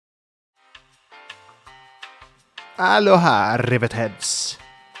Aloha, Rivetheads!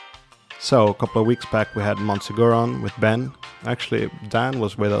 So, a couple of weeks back we had Montsegur on with Ben. Actually, Dan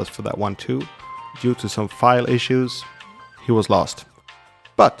was with us for that one too. Due to some file issues, he was lost.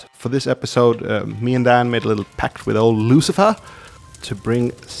 But for this episode, me and Dan made a little pact with old Lucifer to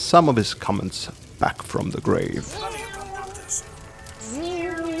bring some of his comments back from the grave.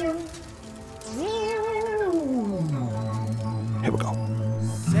 Here we go.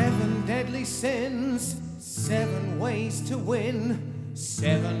 7 deadly sins, 7 ways to win,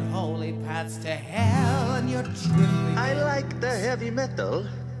 7 holy paths to hell, and you're tripping. I like the heavy metal.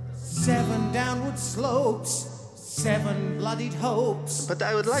 7 downward slopes, 7 bloodied hopes. But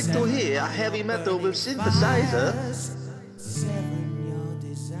I would like to hear heavy metal with synthesizer. 7 your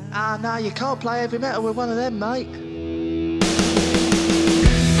desire. Ah, no, you can't play heavy metal with one of them, mate.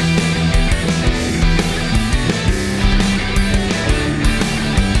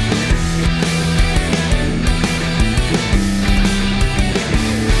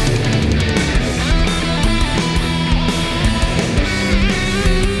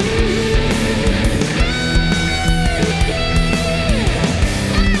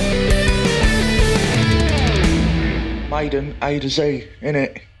 Maiden A to Z,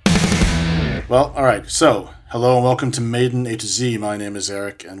 innit? Well, all right. So, hello and welcome to Maiden A to Z. My name is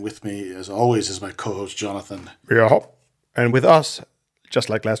Eric, and with me, as always, is my co-host Jonathan. Yeah. And with us,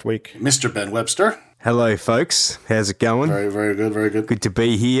 just like last week, Mr. Ben Webster. Hello, folks. How's it going? Very, very good, very good. Good to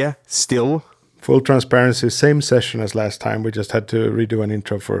be here still. full transparency, same session as last time. We just had to redo an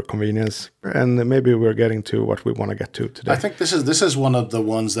intro for convenience. And maybe we're getting to what we want to get to today. I think this is one of the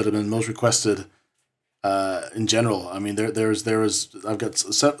ones that have been most requested in general. I mean, I've got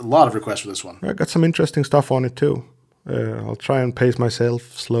a lot of requests for this one. I got some interesting stuff on it too. I'll try and pace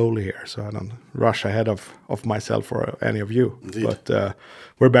myself slowly here so I don't rush ahead of myself or any of you. Indeed. But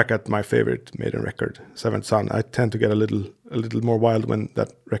we're back at my favorite Maiden record, Seventh Son. I tend to get a little more wild when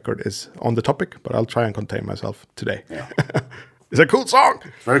that record is on the topic, but I'll try and contain myself today. Yeah. It's a cool song.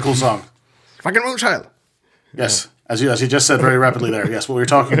 Very cool song. Fucking Moonchild. Yes. As you just said very rapidly there. Yes, what we're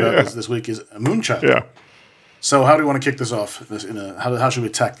talking about this week is a Moonchild. Yeah. So how do we want to kick this off? How should we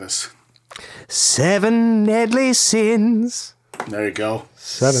attack this? 7 deadly sins. There you go.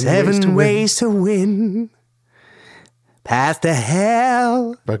 7 ways to win. Path to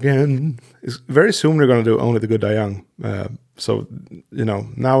hell. Again, very soon we're going to do Only the Good Die Young. So,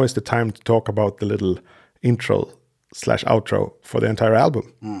 now is the time to talk about the little intro/outro for the entire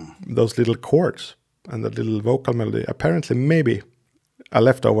album. Those little chords and the little vocal melody. Apparently, maybe a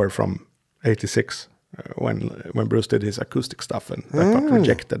leftover from '86 when Bruce did his acoustic stuff and that got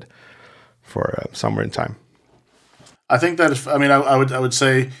rejected for Somewhere in Time. I think that I would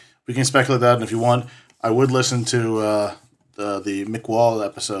say we can speculate that, and if you want, I would listen to the Mick Wall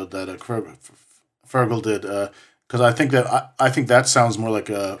episode that Fergal did, because I think that sounds more like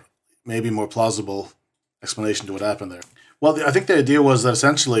a maybe more plausible explanation to what happened there. Well, I think the idea was that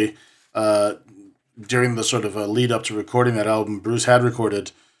essentially during the sort of lead up to recording that album, Bruce had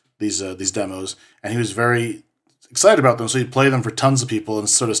recorded these demos, and he was very excited about them, so he'd play them for tons of people and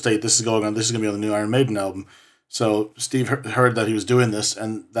sort of state, this is going to be on the new Iron Maiden album. So Steve heard that he was doing this,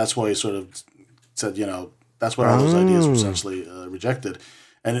 and that's why he sort of said, that's why all those ideas were essentially rejected.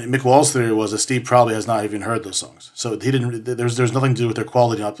 And Mick Wall's theory was that Steve probably has not even heard those songs. So he didn't. There's nothing to do with their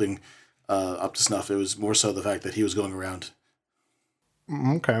quality not being up to snuff. It was more so the fact that he was going around.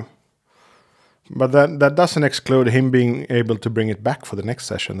 Okay. But that doesn't exclude him being able to bring it back for the next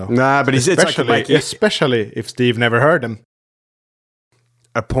session, though. Nah, but especially if Steve never heard them.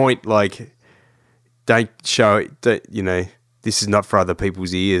 A point like, don't show it that, this is not for other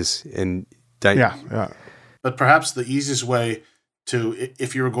people's ears, and don't. Yeah. But perhaps the easiest way to,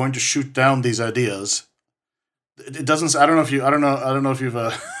 if you were going to shoot down these ideas, it doesn't. I don't know if you've.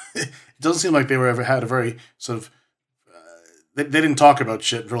 It doesn't seem like they ever had a very sort of. They didn't talk about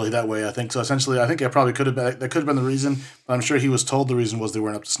shit really that way, I think. So essentially, I think it probably could have been. That could have been the reason, but I'm sure he was told the reason was they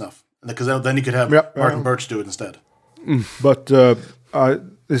weren't up to snuff, because then he could have Martin Birch do it instead. But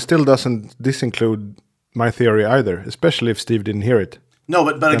it still doesn't disinclude my theory either, especially if Steve didn't hear it. No,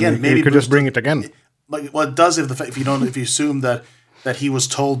 but again, maybe you could just bring it again. Well, it does if you assume that he was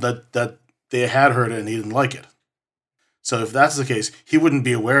told that they had heard it and he didn't like it. So if that's the case, he wouldn't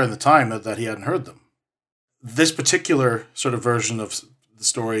be aware in the time that he hadn't heard them. This particular sort of version of the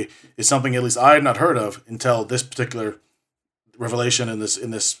story is something at least I had not heard of until this particular revelation in this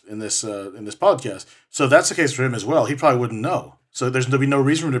podcast. So if that's the case for him as well, he probably wouldn't know. So there'd be no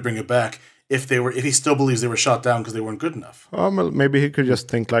reason for him to bring it back if he still believes they were shot down because they weren't good enough. Well, maybe he could just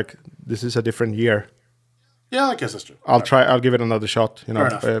think like, this is a different year. Yeah, I guess that's true. I'll give it another shot. Fair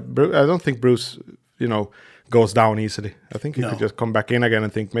enough. I don't think Bruce, goes down easily. I think he could just come back in again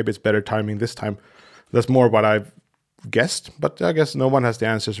and think maybe it's better timing this time. That's more what I've guessed, but I guess no one has the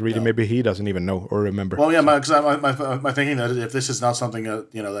answers really. Yeah. Maybe he doesn't even know or remember. Well, yeah, my thinking that if this is not something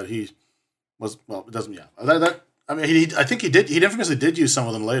that he was, well, it doesn't. Yeah, I mean, I think he did. He infamously did use some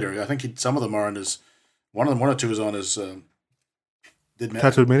of them later. I think some of them are on his. One or two is on his.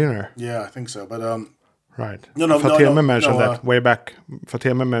 Tattooed Millionaire. Yeah, I think so. But right. No. Fatima mentioned that way back.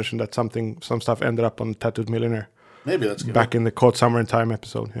 Fatima mentioned that some stuff ended up on Tattooed Millionaire. Maybe that's good. Back in the Caught Summer in Time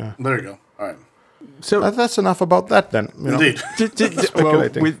episode. Yeah. There you go. All right. So that's enough about that then. Indeed.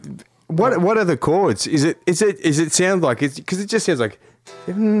 Well, what are the chords? Is it sound like it's because it just sounds like.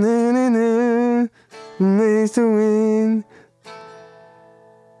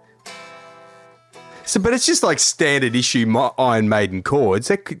 So, but it's just like standard issue Iron Maiden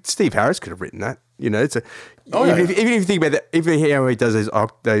chords. Steve Harris could have written that. It's a. Even if you think about that, even how he does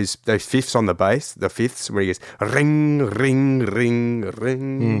those fifths on the bass, the fifths where he goes ring, ring, ring,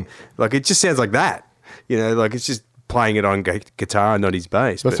 ring, like it just sounds like that. Like it's just playing it on guitar, not his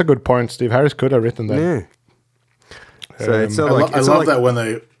bass. That's a good point. Steve Harris could have written that. Yeah. So it's not I love that when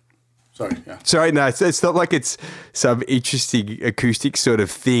they. Sorry, yeah. Sorry, no, it's not like it's some interesting acoustic sort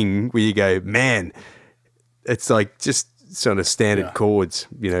of thing where you go, man. It's like just sort of standard chords,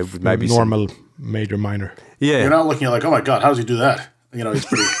 with maybe normal major minor. Yeah, you're not looking at like, oh my god, how does he do that? It's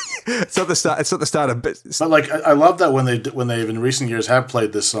pretty. It's not the start. It's not the start of. But like, I love that when they've in recent years have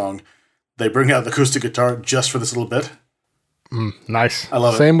played this song, they bring out the acoustic guitar just for this little bit. Nice. I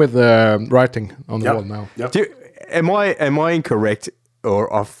love it. Same with the writing on the wall now. Yep. Am I incorrect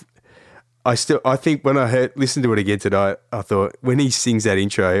or off? I think when I listened to it again tonight, I thought when he sings that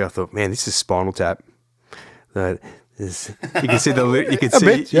intro, I thought, man, this is Spinal Tap. You can see you can see the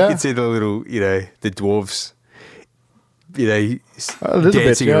little, the dwarves, a little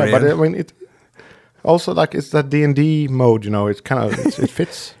dancing bit, around. But I mean, it also like it's that D&D mode, It's kind of it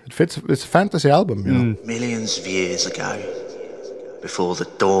fits. It fits. It's a fantasy album, Millions of years ago, before the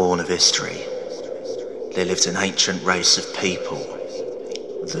dawn of history, there lived an ancient race of people,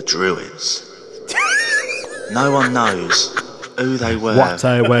 the Druids. No one knows who they were, what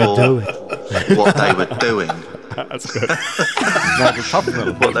they were doing. What they were doing. That's good.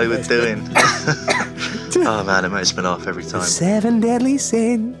 What they were doing. Oh man, it makes me laugh every time. 7 deadly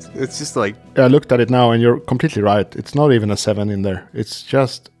sins. It's just like I looked at it now, and you're completely right. It's not even a 7 in there. It's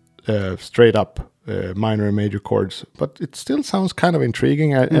just straight up minor and major chords, but it still sounds kind of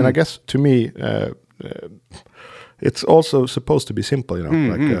intriguing. And I guess to me, it's also supposed to be simple,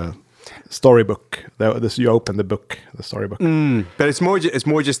 like a storybook. You open the book, the storybook. But it's more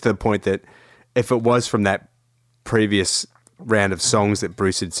just the point that if it was from that previous round of songs that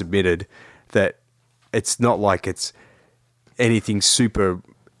Bruce had submitted, that it's not like it's anything super,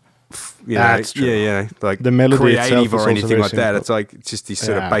 That's true. like the melody creative or anything like that. simple. It's like it's just this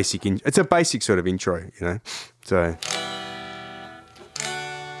sort of basic. It's a basic sort of intro, So.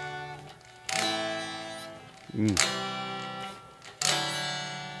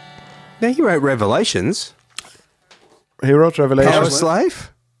 Now he wrote Revelations. He wrote Revelations. Power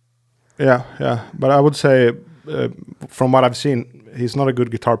Slave. Yeah. But I would say, from what I've seen, he's not a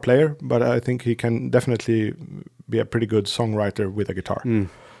good guitar player, but I think he can definitely be a pretty good songwriter with a guitar.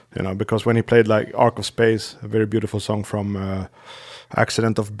 Because when he played like Ark of Space, a very beautiful song from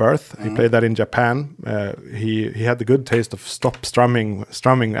Accident of Birth, he played that in Japan. He had the good taste of stop strumming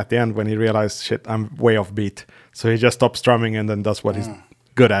at the end when he realized, shit, I'm way off beat. So he just stops strumming and then does what he's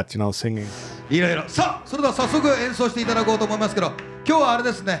good at, singing. いろいろさあそれでは早速演奏していただこうと思いますけど、今日はあれ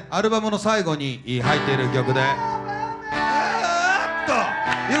ですね、アルバムの最後に入っている曲でという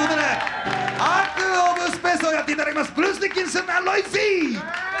ことでアーク・オブ・スペースをやっていただきます。ブルース・ディッキンソン&ロイジー。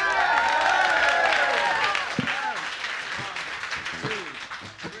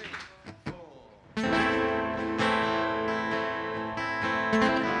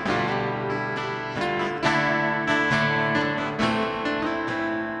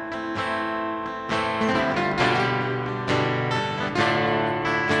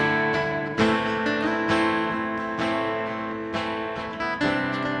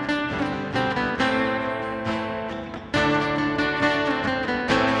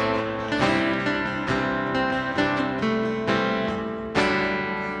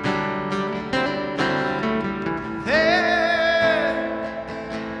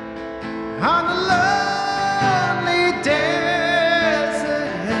On a lonely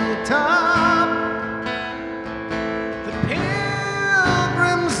desert hilltop, the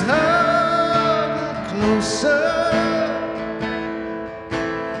pilgrims huddle closer,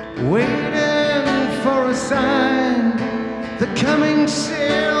 waiting for a sign, the coming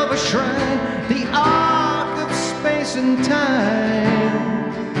silver shrine, the Ark of in time.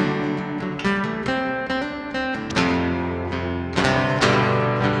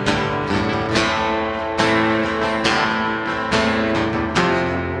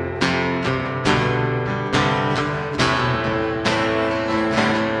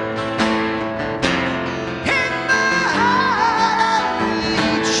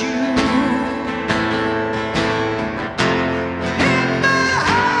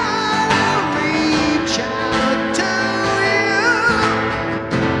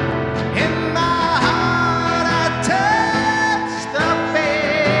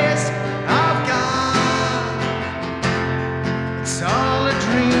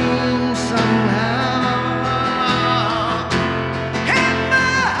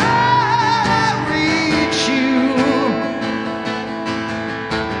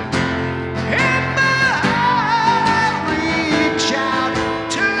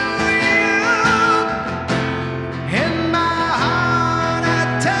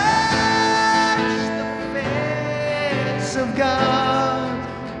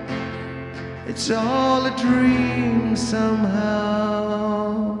 It's all a dream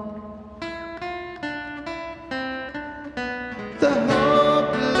somehow. The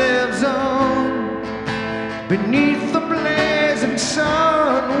hope lives on beneath the blazing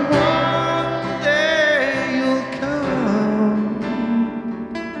sun. One day you'll come.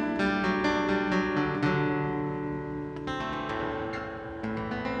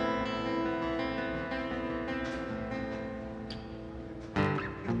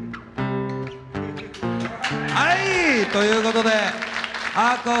はい、ということで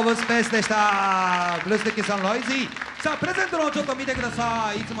アークオブスペースでしたブルース・デッキンさん、ロイズイ。さあプレゼントの方ちょっと見てくだ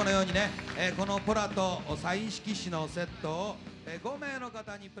さい。いつものようにね、このポラとサイン色紙のセットを5名の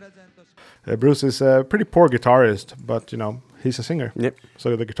方にプレゼントします。Bruce is a pretty poor guitarist, but you know he's a singer. Yep.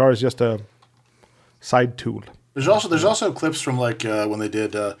 So the guitar is just a side tool. There's also clips from like when they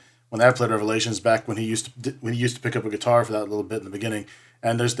did when they played Revelations back when he used to pick up a guitar for that little bit in the beginning,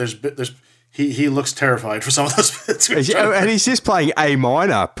 and there's he looks terrified for some of those bits. And he's just playing A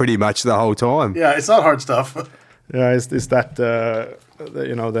minor pretty much the whole time. Yeah, it's not hard stuff. Yeah, is that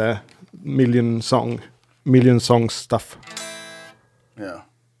the million song stuff? Yeah,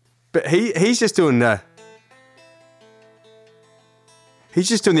 But he's just doing the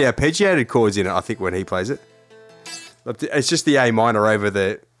arpeggiated chords in it, I think, when he plays it. It's just the A minor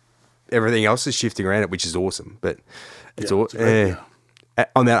over everything else is shifting around it, which is awesome. But it's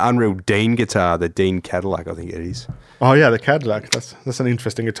on that Unreal Dean guitar, the Dean Cadillac, I think it is. Oh yeah, the Cadillac. That's an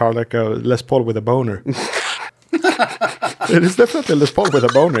interesting guitar, like a Les Paul with a boner. It is definitely a Les Paul with a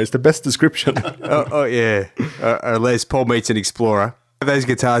boner. It's the best description. Oh yeah, a Les Paul meets an Explorer. Those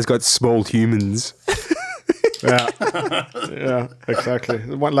guitars got small humans. Yeah, exactly.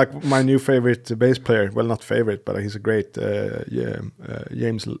 One like my new favorite bass player. Well, not favorite, but he's a great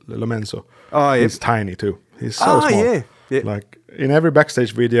James Lomenzo. Oh yeah, he's tiny too. He's so small. Yeah. Like in every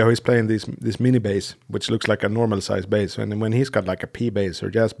backstage video, he's playing this mini bass, which looks like a normal size bass, and when he's got like a P bass or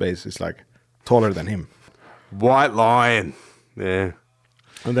jazz bass, it's like taller than him. White Lion. Yeah.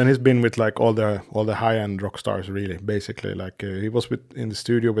 And then he's been with like all the high end rock stars, really. Basically, like he was in the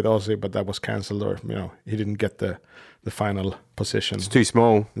studio with Ozzy, but that was cancelled, or he didn't get the final position. It's too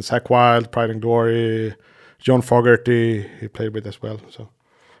small. And Zakk Wylde, Pride and Glory, John Fogerty, he played with as well. So,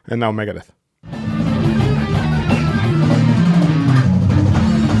 and now Megadeth.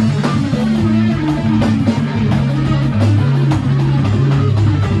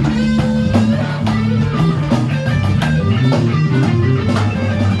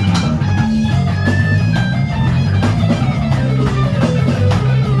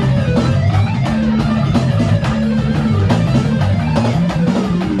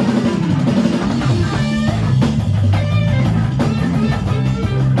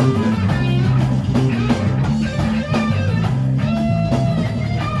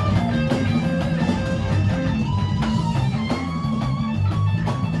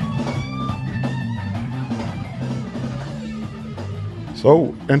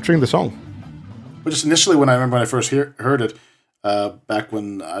 So, entering the song. But just initially, when I first heard it, back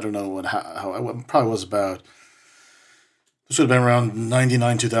when, I don't know how it probably was about, this would have been around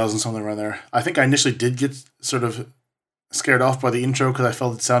 99, 2000, something around there. I think I initially did get sort of scared off by the intro because I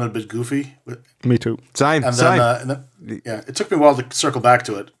felt it sounded a bit goofy. Me too. Same. And then, it took me a while to circle back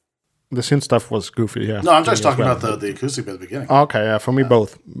to it. The synth stuff was goofy, yeah. No, I'm just talking about the acoustic bit at the beginning. Okay, yeah, for me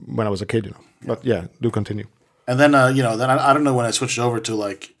both, when I was a kid, But yeah, do continue. And then, then I don't know when I switched over to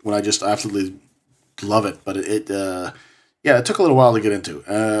like when I just absolutely love it, but it took a little while to get into.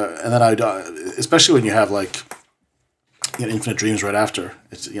 And then especially when you have like Infinite Dreams right after,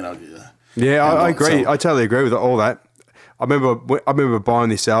 it's Yeah, I agree. I totally agree with all that. I remember buying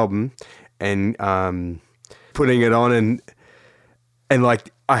this album and putting it on and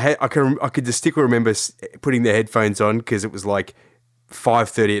like I could distinctly remember putting the headphones on because it was like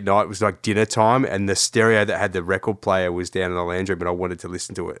 5:30 at night. It was like dinner time, and the stereo that had the record player was down in the lounge room, and I wanted to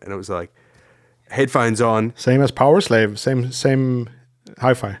listen to it, and it was like headphones on. Same as Power Slave, same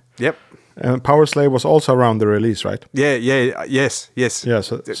hi-fi. Yep. And Power Slave was also around the release, right? Yes. Yeah,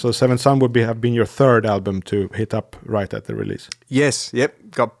 so Seventh Son would have been your third album to hit up right at the release. Yes, yep.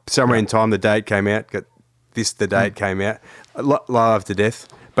 Got Somewhere in Time the day it came out. Got this the day it came out. Love to death.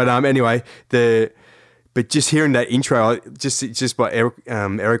 But anyway, but just hearing that intro, just what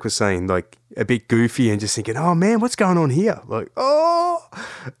Eric was saying, like a bit goofy and just thinking, oh man, what's going on here? Like, oh,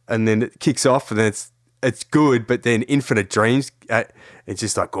 and then it kicks off and then it's good, but then Infinite Dreams, it's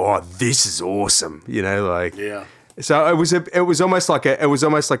just like, oh, this is awesome, you know, like yeah. So it was almost like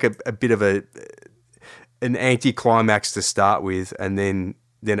a bit of an anticlimax to start with, and then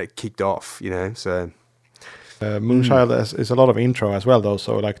it kicked off, you know. So Moonchild is a lot of intro as well, though.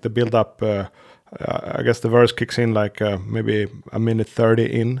 So like the build up, I guess the verse kicks in like maybe a minute 30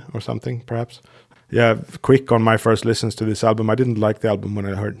 in or something, perhaps. Yeah, quick on my first listens to this album. I didn't like the album when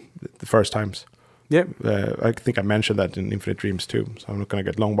I heard it the first times. Yeah, I think I mentioned that in Infinite Dreams too, so I'm not going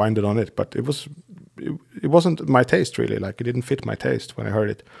to get long-winded on it. But it wasn't my taste really. Like it didn't fit my taste when I heard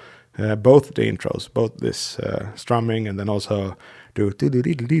it. Both the intros, both this strumming and then also which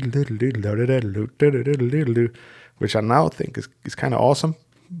I now think is kind of awesome.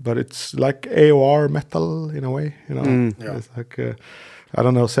 But it's like AOR metal in a way, you know. Yeah. It's like I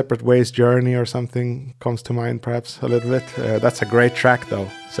don't know, Separate Ways Journey or something comes to mind perhaps a little bit. That's a great track though.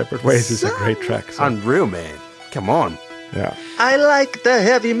 Separate Ways is a great track. So. Unreal, man. Come on. Yeah. I like the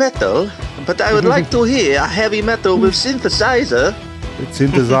heavy metal, but I would like to hear a heavy metal with synthesizer. It's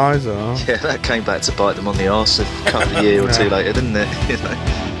synthesizer, huh? Yeah, that came back to bite them on the arse a couple of years or two later, didn't it? You know?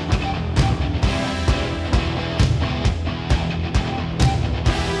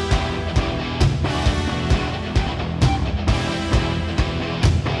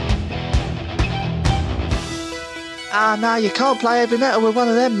 Ah, no, you can't play heavy metal with one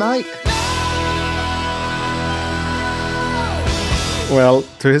of them, mate. Well,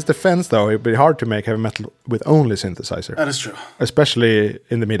 to his defense, though, it'd be hard to make heavy metal with only synthesizer. That is true. Especially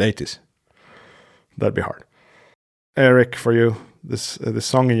in the mid-'80s. That'd be hard. Eric, for you, this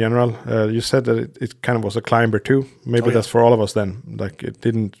song in general, you said that it kind of was a climber too. Maybe that's for all of us then. Like, it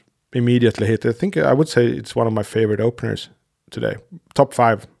didn't immediately hit. I think I would say it's one of my favorite openers today. Top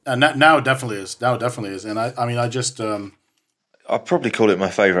 5. And now it definitely is. Now it definitely is. And I mean, I just... I'd probably call it my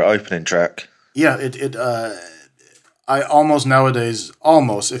favourite opening track. Yeah, I almost nowadays,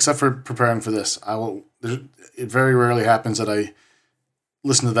 except for preparing for this, it very rarely happens that I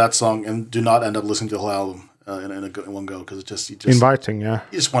listen to that song and do not end up listening to the whole album in one go, because you just inviting, yeah.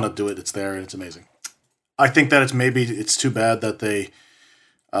 You just want to do it. It's there and it's amazing. I think that it's too bad that they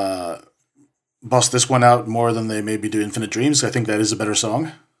bust this one out more than they maybe do Infinite Dreams. I think that is a better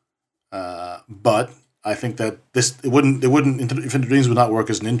song, but I think that Infinite Dreams would not work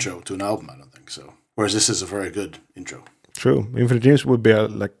as an intro to an album. I don't think so. Whereas this is a very good intro. True. Infinite Dreams would be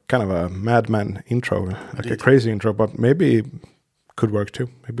kind of a madman intro, like a crazy intro, but maybe could work too.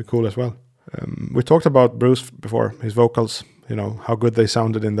 Maybe cool as well. We talked about Bruce before, his vocals, you know, how good they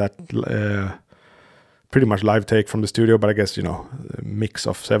sounded in that pretty much live take from the studio, but I guess, you know, a mix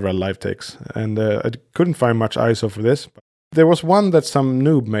of several live takes. And I couldn't find much ISO for this. There was one that some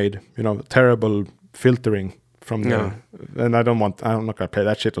noob made, you know, terrible filtering from the, and I'm not gonna play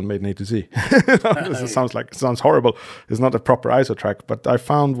that shit on Made in A to Z. It sounds horrible. It's not a proper ISO track, but I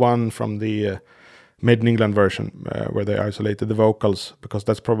found one from the Made in England version where they isolated the vocals, because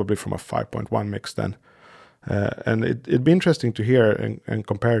that's probably from a 5.1 mix then. And it'd be interesting to hear and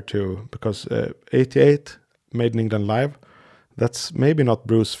compare to, because 88 Made in England live, that's maybe not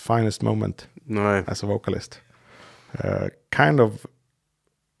Bruce's finest moment as a vocalist. Kind of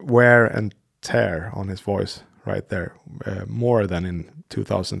wear and tear on his voice right there, more than in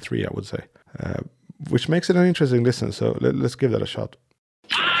 2003, I would say, which makes it an interesting listen. So let's give that a shot.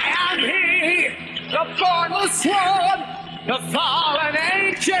 I am he, the formless one, the fallen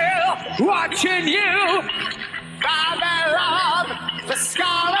angel, watching you. Babylon, the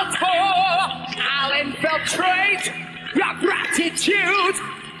scarlet hole, I'll infiltrate your gratitude.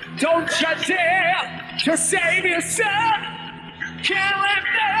 Don't you dare to save yourself. Can't live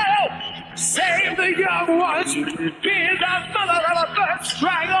now. Save the young ones. Be the mother of a bird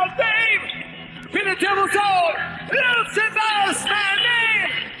strangled babe. Be the devil's own. Lucifer's name.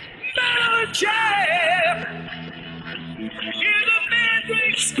 Metal jam. Hear the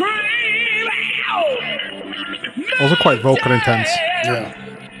midnight scream. Ow! Also quite vocal intense. Yeah.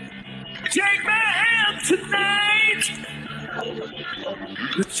 Take my hand tonight.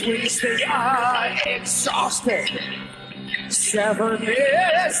 The twins, they are exhausted. 7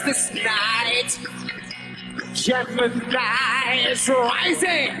 is this night. Gemini is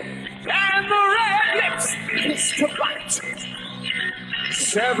rising, and the red lips kiss to bite.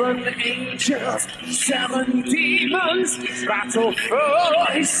 7 angels, 7 demons, battle for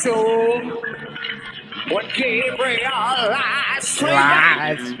his soul. When Gabriel lies,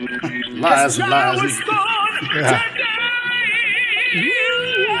 Lies.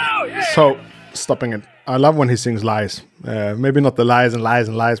 So, stopping it. I love when he sings lies. Maybe not the lies and lies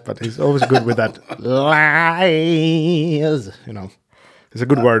and lies, but he's always good with that lies. You know, it's a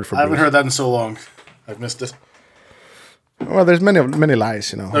good word for I haven't blues. heard that in so long. I've missed it. Well, there's many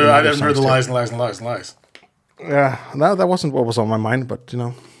lies, you know. No, I haven't heard the lies and lies and lies and lies. Yeah, that wasn't what was on my mind, but you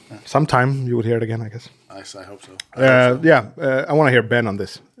know, sometime you would hear it again, I guess. I hope so. I want to hear Ben on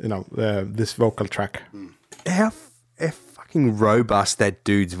this. You know, this vocal track. How fucking robust that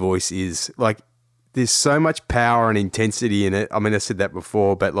dude's voice is. Like, there's so much power and intensity in it. I mean, I said that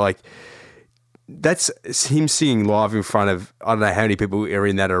before, but like, that's him singing live in front of, I don't know how many people are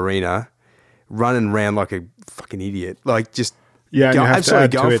in that arena, running around like a fucking idiot. Like, just Yeah, and you have absolutely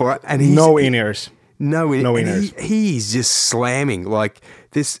to add going to for it. it. And he's, No in-ears. No in-ears. He's just slamming like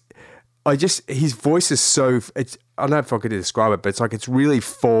this. His voice is so. It's, I don't know if I could describe it, but it's like it's really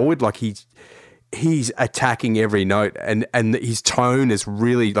forward. Like he's attacking every note, and his tone is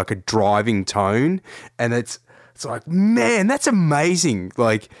really like a driving tone, and it's like, man, that's amazing.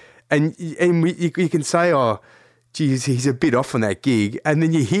 Like, and you can say, oh, geez, he's a bit off on that gig, and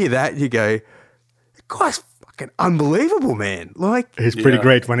then you hear that, and you go, the guy's fucking unbelievable, man. Like, He's pretty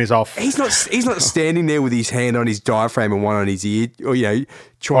great when he's off. he's not standing there with his hand on his diaphragm and one on his ear, or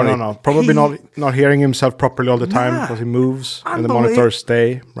trying. No. Probably not hearing himself properly all the time because he moves and the monitors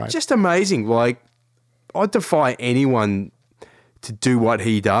stay. Right. Just amazing. Like, I defy anyone to do what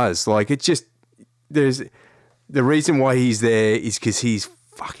he does. Like, it's just, there's the reason why he's there is because he's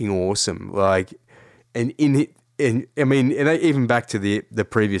fucking awesome. Like, and even back to the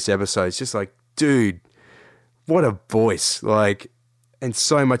previous episodes, just like, dude, what a voice. Like, and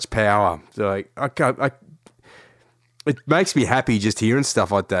so much power. Like, it makes me happy just hearing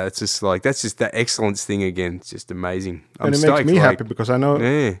stuff like that. It's just like, that's just the excellence thing again. It's just amazing. And it makes me happy because I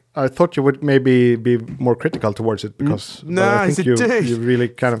know I thought you would maybe be more critical towards it because I think you really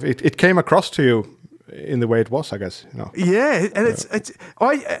kind of it came across to you in the way it was, I guess. You know. Yeah,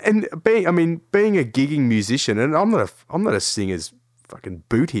 and being a gigging musician, and I'm not a singer's fucking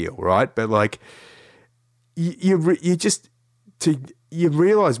boot heel, right? But like, you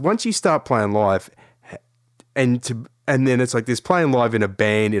realize once you start playing live. And then it's like there's playing live in a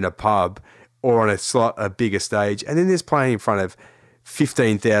band in a pub or on a bigger stage, and then there's playing in front of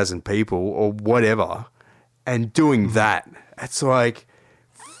 15,000 people or whatever, and doing that. It's like,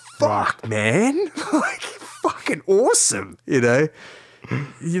 fuck, man, like fucking awesome, you know.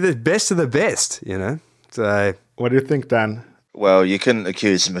 You're the best of the best, you know. So, what do you think, Dan? Well, you couldn't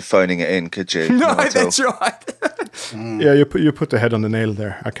accuse him of phoning it in, could you? No, that's right. Yeah, you put the head on the nail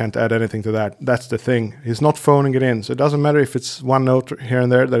there. I can't add anything to that. That's the thing. He's not phoning it in. So it doesn't matter if it's one note here and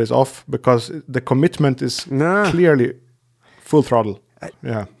there that is off because the commitment is clearly full throttle.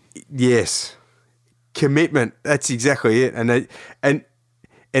 Yeah. Yes. Commitment. That's exactly it. And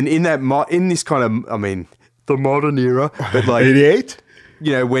in this kind of, I mean, the modern era, but like 88?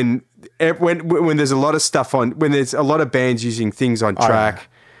 You know, when there's a lot of stuff on, when there's a lot of bands using things on track,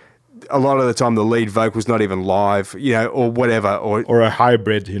 a lot of the time the lead vocal's not even live, you know, or whatever. Or a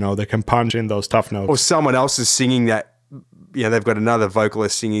hybrid, you know, they can punch in those tough notes. Or someone else is singing that, you know, they've got another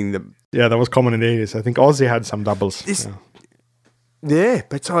vocalist singing the... Yeah, that was common in the 80s. I think Ozzy had some doubles. Yeah,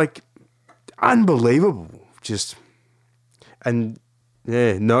 but it's like unbelievable. Just, and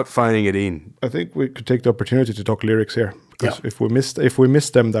yeah, not phoning it in. I think we could take the opportunity to talk lyrics here. Because if we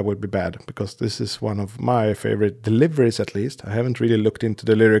missed them, that would be bad. Because this is one of my favorite deliveries, at least. I haven't really looked into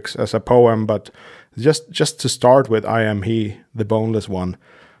the lyrics as a poem, but just to start with, I am he, the boneless one.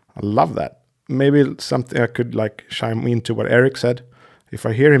 I love that. Maybe something I could like chime into what Eric said. If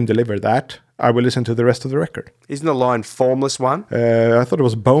I hear him deliver that, I will listen to the rest of the record. Isn't the line formless one? I thought it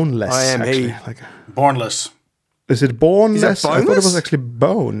was boneless. I am actually. he. Bornless. Is it boneless? Is that boneless? I thought it was actually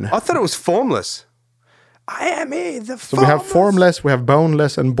bone. I thought it was formless. I am he, the So we have formless, we have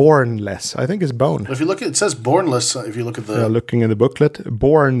boneless, and bornless. I think it's bone. If you look at it says bornless. If you look at the looking in the booklet,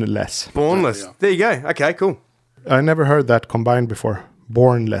 bornless. Bornless. Yeah. There you go. Okay, cool. I never heard that combined before.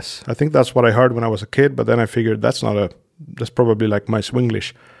 Bornless. I think that's what I heard when I was a kid, but then I figured that's probably like my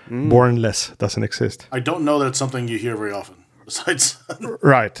Swinglish. Bornless doesn't exist. I don't know that it's something you hear very often. Besides,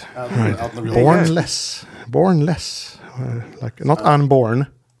 Right. out in the real Bornless. Bornless. Like not unborn,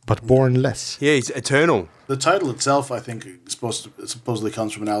 but bornless. Yeah, he's eternal. The title itself, I think, supposedly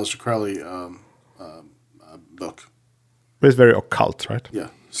comes from an Aleister Crowley book. But it's very occult, right? Yeah.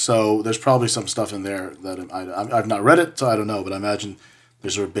 So there's probably some stuff in there that I've not read it, so I don't know. But I imagine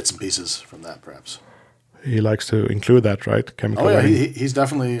there's sort of bits and pieces from that, perhaps. He likes to include that, right? Chemical Oh yeah, Wedding. he's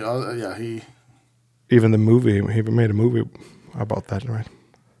definitely he. Even the movie, he made a movie about that, right?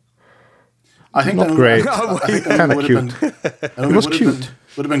 I think Not that great. Kind of cute. It was cute.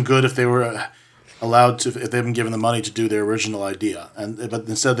 Would have been good if they were allowed to, if they'd been given the money to do their original idea, but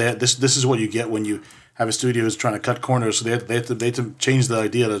instead they had, this is what you get when you have a studio who's trying to cut corners. So they had to change the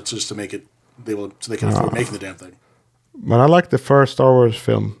idea just to make it so they can afford making the damn thing. But I like the first Star Wars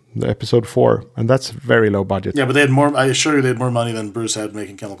film, the Episode 4, and that's very low budget. Yeah, but they had more. I assure you, they had more money than Bruce had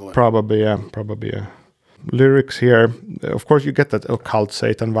making Chemical Wedding. Probably, yeah. Lyrics here, of course, you get that occult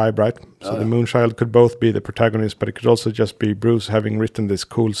Satan vibe, right? So the Moonchild could both be the protagonist, but it could also just be Bruce having written this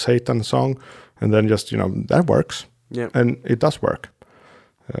cool Satan song, and then just that works. Yeah, and it does work.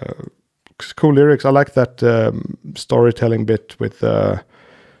 Cool lyrics. I like that storytelling bit with the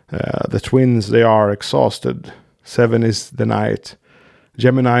twins. They are exhausted. 7 is the night.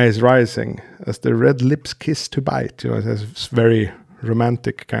 Gemini is rising as the red lips kiss to bite. It's very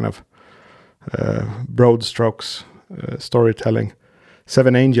romantic kind of broad strokes storytelling.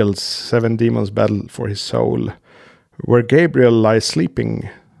 7 angels, 7 demons battle for his soul. Where Gabriel lies sleeping,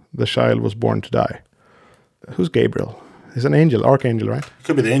 the child was born to die. Who's Gabriel? He's an angel, archangel, right?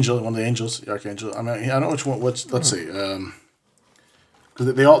 Could be the angel, one of the angels, the archangel. I mean, I don't know which one. Let's see,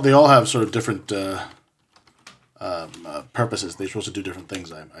 because they all have sort of different purposes. They're supposed to do different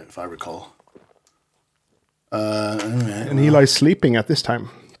things, if I recall. And he lies sleeping at this time.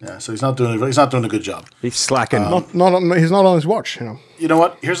 Yeah, so he's not doing a good job. He's slacking. He's not on his watch. You know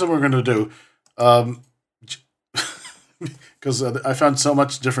what? Here's what we're going to do. Because I found so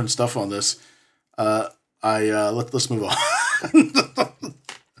much different stuff on this. Let's move on.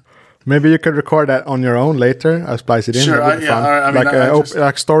 Maybe you could record that on your own later. I'll splice it in. Sure,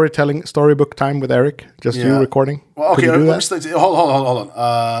 like storytelling, storybook time with Eric. Just you recording. Well, okay, do that? hold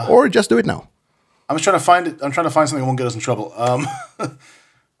on. Or just do it now. I'm trying to find it. I'm trying to find something that won't get us in trouble.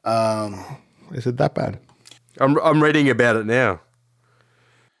 Is it that bad? I'm reading about it now.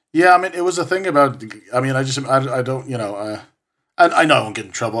 Yeah, I mean, it was a thing about. I mean, I don't. I know I won't get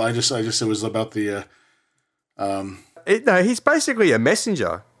in trouble. I just. It was about the. No, he's basically a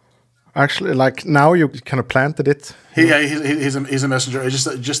messenger. Actually, like now you kind of planted it. He's a messenger. It's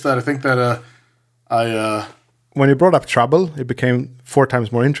just that I think that when you brought up trouble, it became 4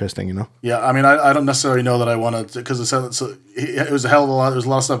 times more interesting. Yeah, I mean, I don't necessarily know that I want to, because it was a hell of a lot. There was a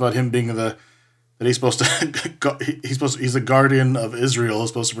lot of stuff about him being that he's supposed to he's the guardian of Israel. He's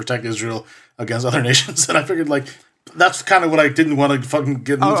supposed to protect Israel against other nations, and I figured that's kind of what I didn't want to fucking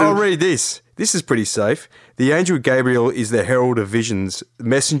get into. I'll read this. This is pretty safe. The angel Gabriel is the herald of visions,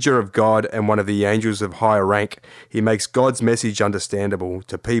 messenger of God, and one of the angels of higher rank. He makes God's message understandable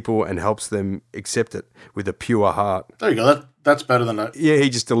to people and helps them accept it with a pure heart. There you go. That's better than that. Yeah, he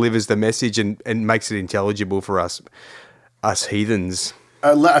just delivers the message and makes it intelligible for us heathens.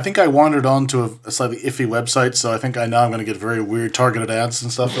 I think I wandered onto a slightly iffy website, so I think I'm going to get very weird targeted ads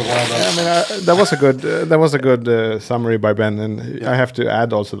and stuff for a while. That was a good summary by Ben, and I have to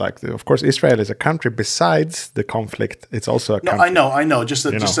add also, of course, Israel is a country besides the conflict. It's also a country. I know.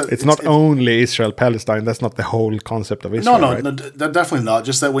 It's not only Israel Palestine. That's not the whole concept of Israel. No, definitely not.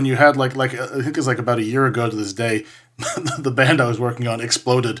 Just that when you had I think it's about a year ago to this day, the band I was working on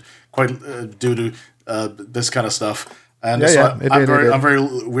exploded quite due to this kind of stuff. And I'm very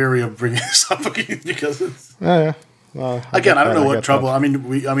weary of bringing this up because it's... Yeah. Well, again, I don't know what trouble... That.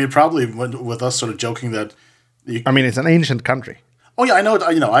 I mean, probably with us sort of joking that... it's an ancient country. Oh yeah, I know.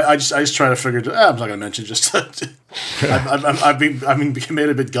 I just try to figure. I'm not going to mention. Just I've been made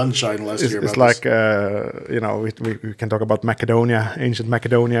a bit gun shy in the last year. It's like we can talk about Macedonia, ancient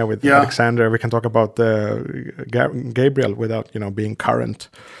Macedonia with Alexander. We can talk about Gabriel without being current.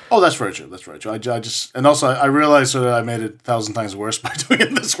 Oh, that's very true. I realized that I made it 1,000 times worse by doing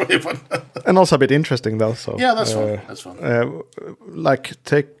it this way. But and also a bit interesting though. So yeah, that's fun. That's fun.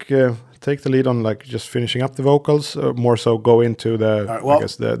 Take the lead on just finishing up the vocals, or more so go into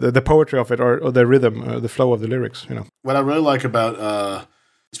the poetry of it or the rhythm, the flow of the lyrics. What I really like about,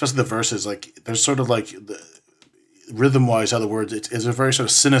 especially the verses, there's sort of rhythm-wise how the words, it's a very sort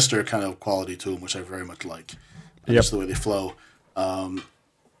of sinister kind of quality to them, which I very much like. Just the way they flow.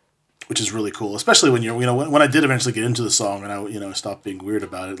 which is really cool, especially when you're, when I did eventually get into the song and I, stopped being weird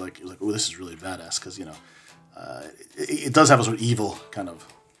about it, like, oh, this is really badass, because, it does have a sort of evil kind of,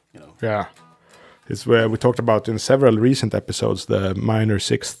 Yeah. It's where we talked about in several recent episodes, the minor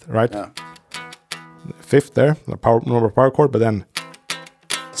sixth, right? Yeah. Fifth there, the normal power chord, but then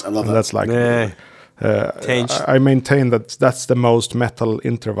I love that. that's like, Changed. I maintain that that's the most metal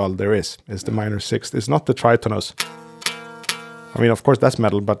interval there is the minor sixth. It's not the tritonus. I mean, of course, that's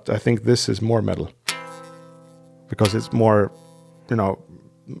metal, but I think this is more metal because it's more,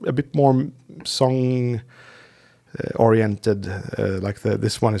 a bit more song oriented.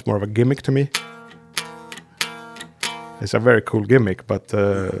 This one is more of a gimmick to me. It's a very cool gimmick, but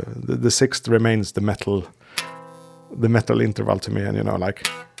the sixth remains the metal interval to me, and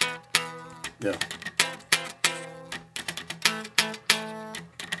Yeah.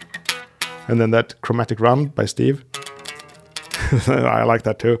 And then that chromatic run by Steve. I like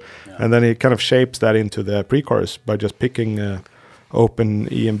that too. Yeah. And then he kind of shapes that into the pre-chorus by just picking open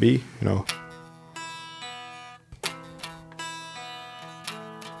E and B,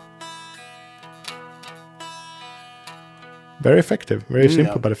 Very effective, very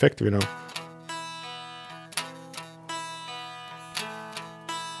simple but effective,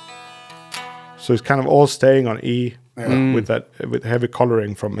 So it's kind of all staying on E with heavy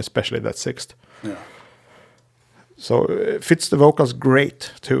coloring from especially that sixth. Yeah. So it fits the vocals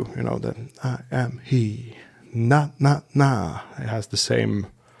great too, the I am he, na na na. It has the same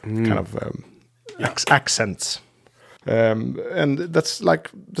kind of accents. And that's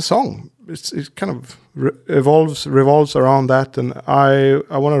like the song. It kind of revolves around that, and I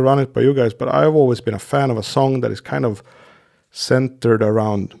want to run it by you guys. But I've always been a fan of a song that is kind of centered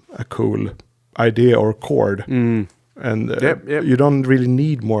around a cool idea or chord, and you don't really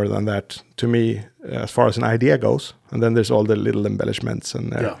need more than that to me as far as an idea goes. And then there's all the little embellishments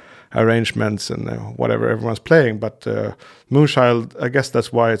and arrangements and whatever everyone's playing. But Moonchild, I guess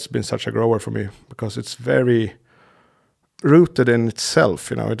that's why it's been such a grower for me, because it's very rooted in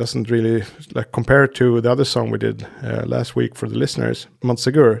itself. It doesn't really, like, compared to the other song we did last week for the listeners,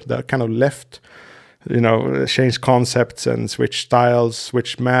 Montsegur, that kind of left, changed concepts and switched styles,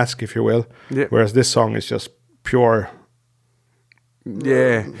 switched mask, if you will. Yeah. Whereas this song is just pure.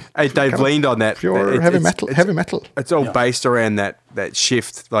 Yeah, they've leaned on that pure heavy metal. It's all based around that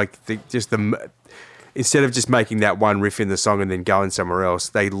shift, like instead of just making that one riff in the song and then going somewhere else,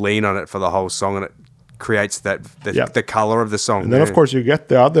 they lean on it for the whole song, and it creates the color of the song. And then of course you get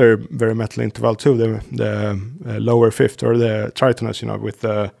the other very metal interval too, the lower fifth or the tritonus, with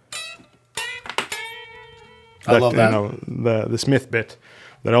the. I love that. The Smith bit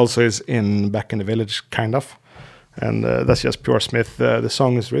that also is Back in the Village, kind of, and that's just pure Smith. The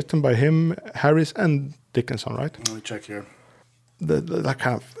song is written by him, Harris, and Dickinson, right? Let me check here. That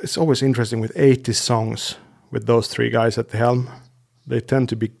kind of, it's always interesting with 80s songs with those three guys at the helm. They tend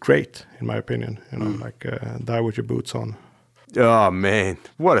to be great, in my opinion. Like Die With Your Boots On. Oh man,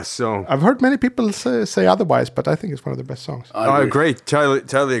 what a song! I've heard many people say otherwise, but I think it's one of the best songs. I agree.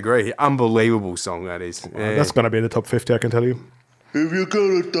 Totally agree. Unbelievable song that is. Yeah. That's gonna be in the top 50, I can tell you. If you're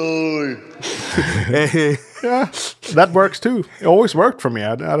gonna die. Yeah, that works too. It always worked for me.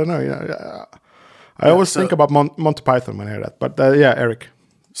 I don't know. I always think about Monty Python when I hear that. But Eric.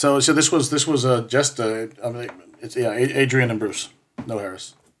 So this was just it's Adrian and Bruce, no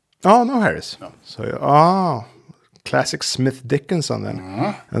Harris. Oh, no Harris. No. So classic Smith Dickinson then.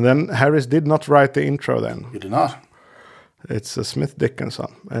 And then Harris did not write the intro then. He did not. It's a Smith Dickinson,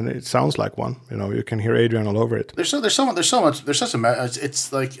 and it sounds like one. You can hear Adrian all over it. There's so much. There's such a.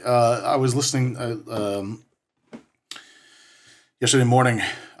 It's like I was listening yesterday morning.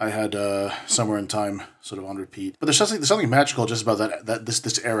 I had Somewhere in Time sort of on repeat, but there's something magical just about that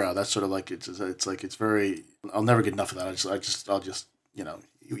this era. That's sort of like it's very. I'll never get enough of that. I'll just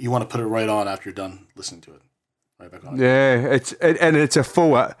you want to put it right on after you're done listening to it. Right back on. Yeah, it's a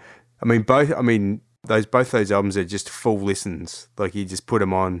full. Both those albums are just full listens. Like you just put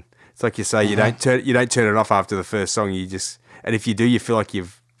them on. It's like you say, you don't turn it off after the first song. And if you do, you feel like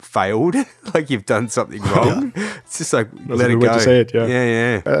you've failed, like you've done something wrong. It's just like let it go. To say it,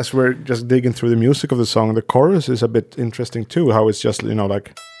 yeah. As we're just digging through the music of the song, the chorus is a bit interesting too. How it's just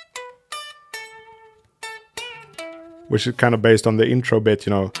like, which is kind of based on the intro bit,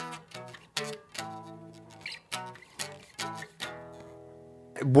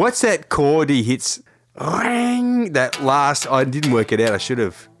 What's that chord he hits? That last, I didn't work it out. I should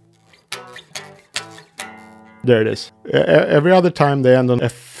have. There it is. Every other time they end on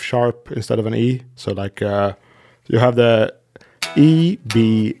F sharp instead of an E. So like you have the E,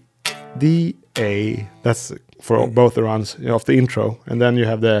 B, D, A. That's for both the runs of the intro. And then you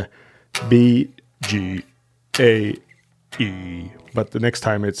have the B, G, A, E. But the next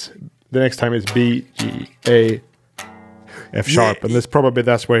time it's B, G, A, F sharp, and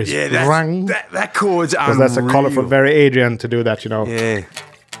that's where he's rang. That chord's unreal. Because that's a colorful, very Adrian to do that, you know. Yeah.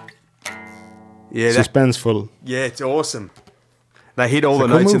 Yeah. Suspenseful. Yeah, it's awesome. They hit all the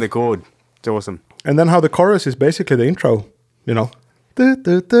notes in the chord. It's awesome. And then how the chorus is basically the intro, you know. With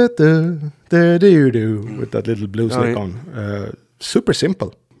that little blues lick on. Super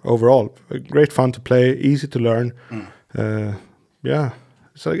simple overall. Great fun to play, easy to learn. Yeah.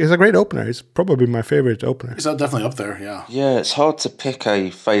 So it's a great opener. It's probably my favorite opener. It's definitely up there, yeah. Yeah, it's hard to pick a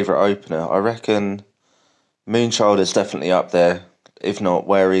favourite opener. I reckon Moonchild is definitely up there. If not,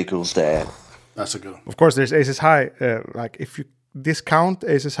 Where Eagles Dare. That's a good one. Of course, there's Aces High. Like, if you discount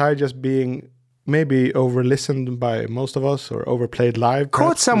Aces High just being maybe over-listened by most of us or overplayed live.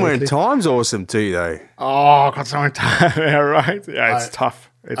 Caught Somewhere in Time's awesome too, though. Oh, Caught Somewhere in Time. Yeah, right. Yeah, it's tough.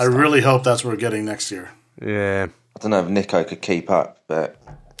 I really hope that's what we're getting next year. Yeah. I don't know if Nico could keep up, but...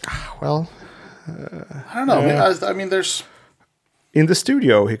 Well... I don't know. I mean, there's... In the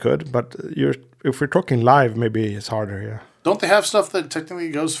studio, he could, but if we're talking live, maybe it's harder, yeah. Don't they have stuff that technically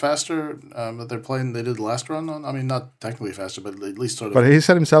goes faster that they're playing? They did the last run on. I mean, not technically faster, but at least sort of. But he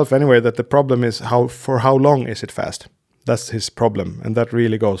said himself anyway that the problem is for how long is it fast? That's his problem, and that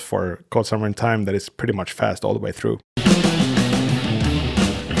really goes for Caught Somewhere in Time. That is pretty much fast all the way through.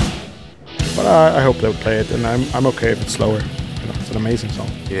 But I hope they'll play it, and I'm okay if it's slower. You know, it's an amazing song.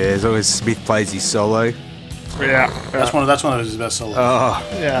 Yeah, as long as Smith plays his solo. Yeah, that's one of his best solos. Oh,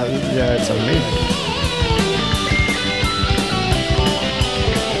 yeah, it's amazing.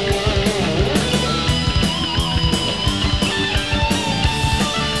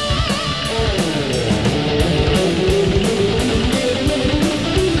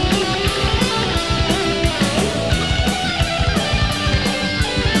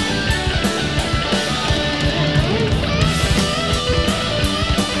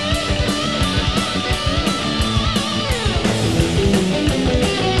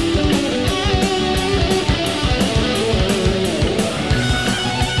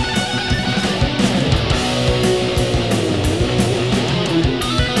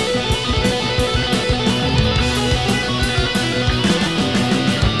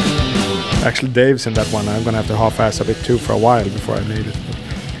 Actually, Dave's in that one. I'm gonna have to half-ass a bit too for a while before I made it.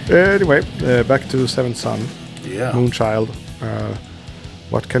 But, anyway, back to Seventh Son. Yeah. Moonchild.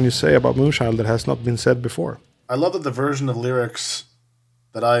 What can you say about Moonchild that has not been said before? I love that the version of lyrics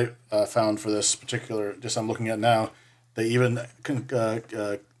that I found for this particular, just I'm looking at now, they even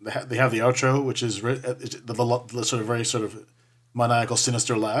they have the outro, which is the sort of very sort of maniacal,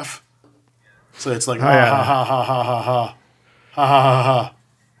 sinister laugh. So it's like ha ha ha ha ha ha ha ha ha ha.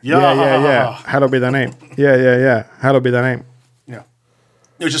 Yeah. Hallowed be thy name. Yeah. Hallowed be thy name. Yeah.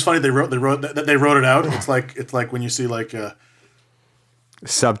 It was just funny. They wrote it out. It's like when you see like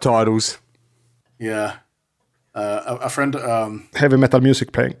subtitles. Yeah. A friend. Heavy metal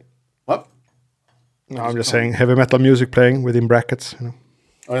music playing. What? No, I'm just saying heavy metal music playing within brackets. You know.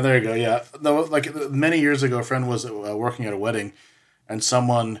 Oh, there you go. Yeah. No, like many years ago, a friend was working at a wedding, and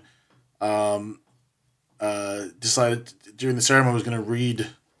someone decided during the ceremony was going to read.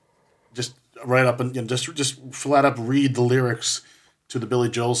 Just right up and just flat up read the lyrics to the Billy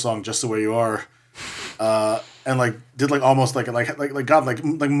Joel song "Just the Way You Are," and like did like almost like got like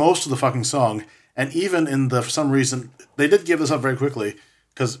most of the fucking song, and even in the for some reason they did give this up very quickly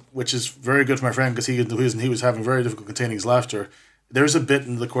which is very good for my friend because he was having very difficult containing his laughter. There's a bit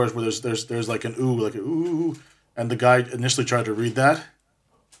in the chorus where there's like an ooh, and the guy initially tried to read that.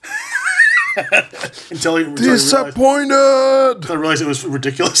 until he disappointed. I realized it was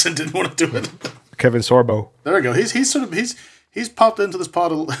ridiculous and didn't want to do it. Kevin Sorbo. There we go. He's popped into this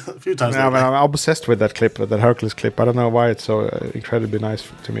pod a few times. Yeah, I'm obsessed with that clip, that Hercules clip. I don't know why it's so incredibly nice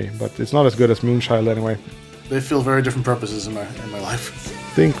to me, but it's not as good as Moonchild anyway. They fill very different purposes in my life.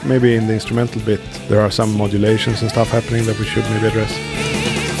 I think maybe in the instrumental bit there are some modulations and stuff happening that we should maybe address.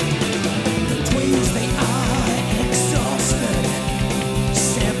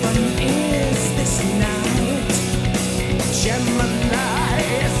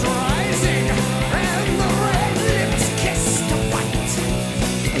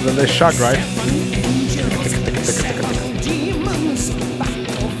 And then they shug, right?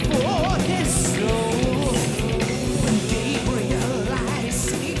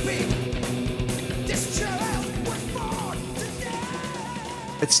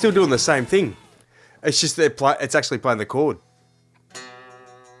 It's still doing the same thing. It's just it's actually playing the chord.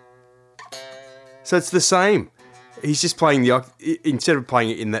 So it's the same. He's just playing instead of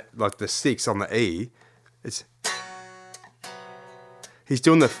playing it in that like the six on the E, he's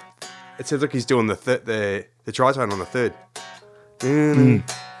doing the It sounds like he's doing the tritone on the third.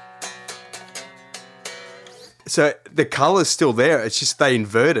 So the colour's still there. It's just they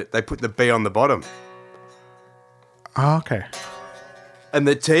invert it. They put the B on the bottom. Oh, okay. And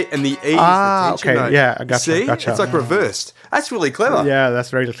the T and the E is the tension okay. note. Yeah, I gotcha. See? Gotcha. It's like reversed. That's really clever. Yeah,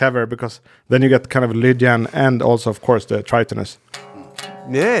 that's very clever because then you get kind of Lydian and also, of course, the tritonus.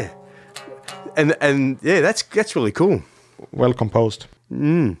 Yeah. And yeah, that's really cool. Well composed.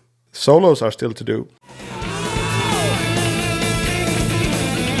 Solos are still to do.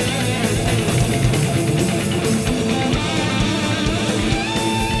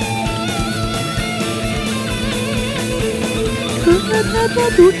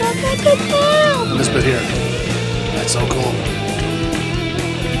 And this bit here. That's so cool.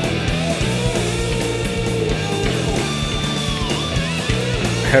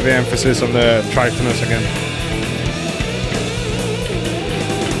 Heavy emphasis on the tritonus again.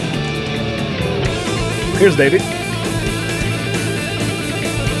 Here's Davey.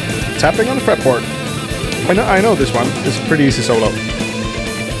 Tapping on the fretboard. I know this one. It's a pretty easy solo.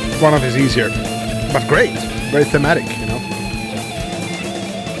 One of his easier. But great. Very thematic, you know.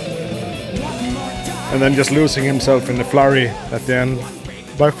 And then just losing himself in the flurry at the end.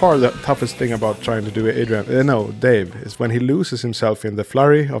 By far the toughest thing about trying to do Dave, is when he loses himself in the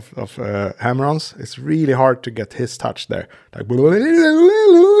flurry of hammer-ons. It's really hard to get his touch there. Like,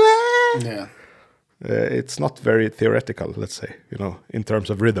 Yeah. it's not very theoretical, let's say, you know, in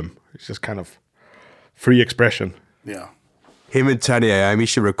terms of rhythm. It's just kind of free expression. Yeah. Him and Tony Iommi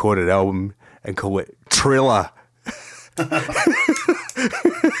should record an album and call it Triller.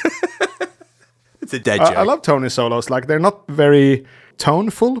 It's a dad joke. I love Tony's solos. Like, they're not very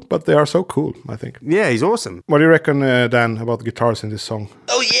toneful, but they are so cool, I think. Yeah, he's awesome. What do you reckon, Dan, about the guitars in this song?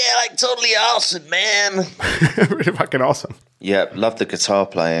 Oh yeah, like totally awesome, man. Really fucking awesome. Yeah, love the guitar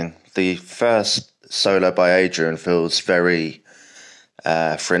playing. The first solo by Adrian feels very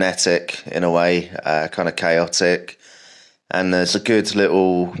frenetic in a way, kind of chaotic. And there's a good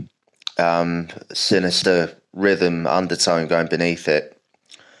little sinister rhythm undertone going beneath it.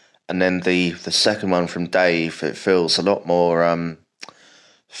 And then the second one from Dave, it feels a lot more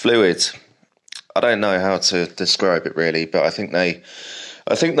fluid. I don't know how to describe it really, but I think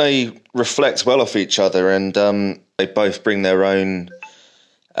they reflect well off each other, and they both bring their own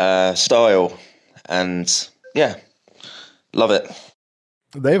style. And yeah, love it.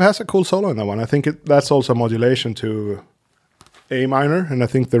 Dave has a cool solo in that one. I think that's also modulation to A minor, and I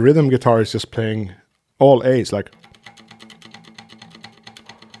think the rhythm guitar is just playing all A's, like.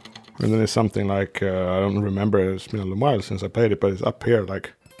 And then it's something like, I don't remember, it's been a while since I played it, but it's up here,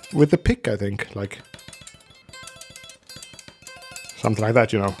 like, with the pick, I think, like, something like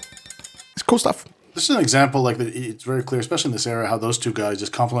that, you know. It's cool stuff. This is an example, like, it's very clear, especially in this era, how those two guys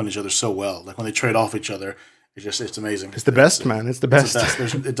just complement each other so well. Like, when they trade off each other, it's amazing. It's the best, man. It's the best.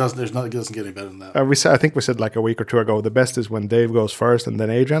 It doesn't get any better than that. I think we said like a week or two ago, the best is when Dave goes first and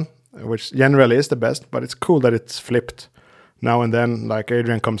then Adrian, which generally is the best, but it's cool that it's flipped. Now and then, like,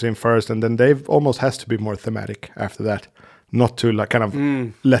 Adrian comes in first, and then Dave almost has to be more thematic after that, not to like kind of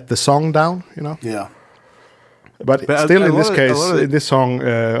let the song down, you know. Yeah. But still, in this case, in this song,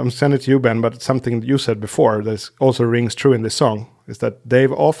 I'm sending it to you, Ben. But something you said before that also rings true in this song is that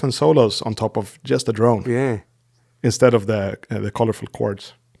Dave often solos on top of just a drone, instead of the colorful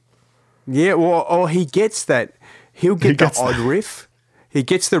chords. Yeah, or he gets that. He'll get the odd riff. He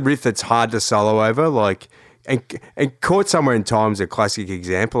gets the riff that's hard to solo over, like. And Caught Somewhere in Time is a classic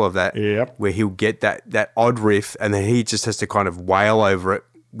example of that, where he'll get that odd riff, and then he just has to kind of wail over it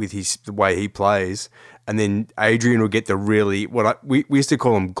with the way he plays. And then Adrian will get the really, we used to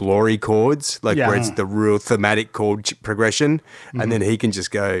call them glory chords, like where it's the real thematic chord progression, and then he can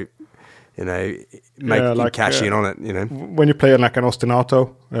just go, you know, cash in on it, you know. When you play like an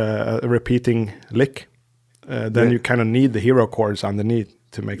ostinato, a repeating lick, then you kind of need the hero chords underneath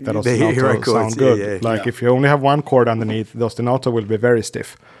to make that ostinato sound good. If you only have one chord underneath, the ostinato will be very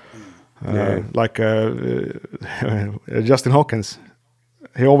stiff. Like Justin Hawkins,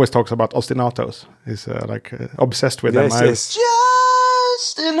 he always talks about ostinatos. He's obsessed with them. Yes.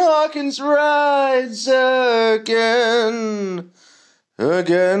 Justin Hawkins rides again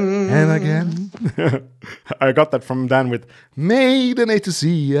and again. I got that from Dan with Maiden A to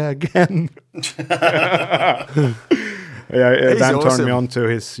Z again. Dan awesome. turned me on to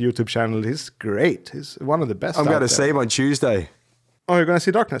his YouTube channel. He's great. He's one of the best. I'm going to see him on Tuesday. Oh, you're going to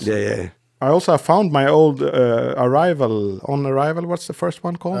see Darkness? Yeah. I also found my old Arrival. What's the first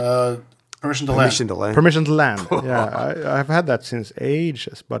one called? Permission to Land. Permission to Land. Yeah, I've had that since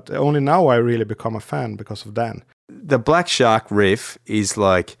ages, but only now I really become a fan because of Dan. The Black Shark riff is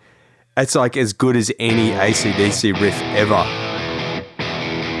like, It's like as good as any AC/DC riff ever.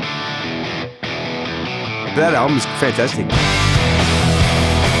 That album's fantastic.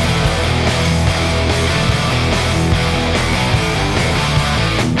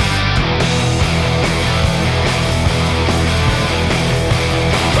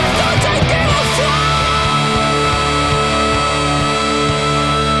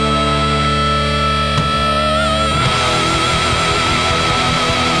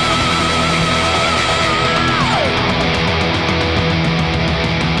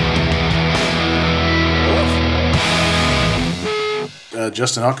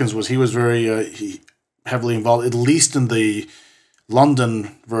 Justin Hawkins was very heavily involved, at least in the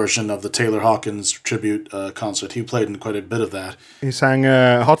London version of the Taylor Hawkins tribute concert. He played in quite a bit of that. He sang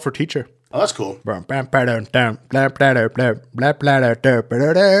Hot for Teacher. Oh, that's cool. That's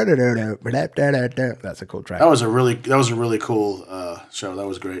a cool track. That was a really cool show. That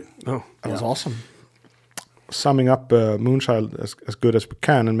was great. Oh, that was awesome. Summing up Moonchild as good as we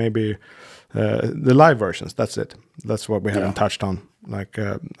can, and maybe the live versions. That's it. That's what we haven't touched on, like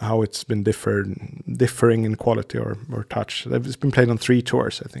how it's been differing in quality or touch. It's been played on 3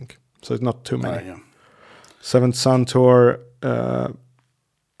 tours, I think, so it's not too many. Seventh Son tour, and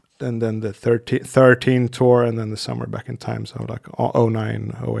then the 13 tour, and then the Summer Back in Time, so like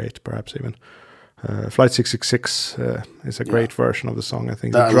 09, 08 perhaps even. Flight 666 is a great version of the song, I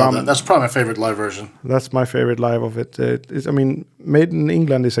think. That's probably my favorite live version. That's my favorite live of it. I mean, Made in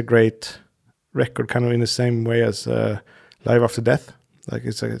England is a great record, kind of in the same way as Live After Death. Like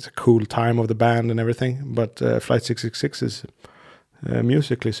it's a cool time of the band and everything, but Flight 666 is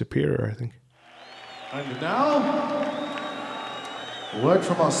musically superior, I think. And now, a word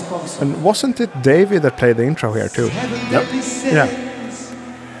from our sponsor. And wasn't it Davey that played the intro here too? Yeah.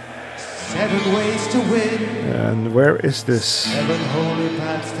 7 ways to win. And where is this? 7 holy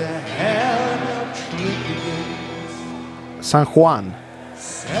paths to hell, our trip begins. San Juan.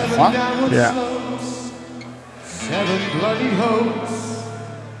 7 downward slopes, 7 bloody hopes,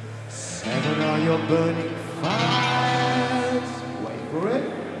 7 are your burning fires. Wait for it.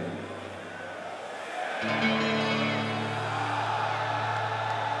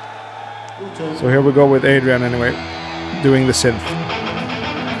 So here we go with Adrian anyway, doing the synth.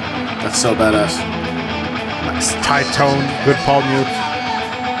 That's so badass. Nice tight tone, good palm mute.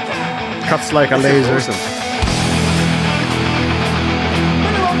 Cuts like a laser. Awesome.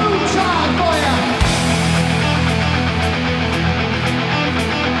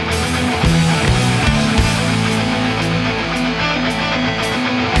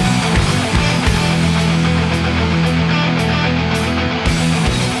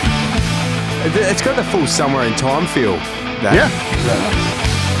 It's got the full Somewhere in Time feel. Yeah.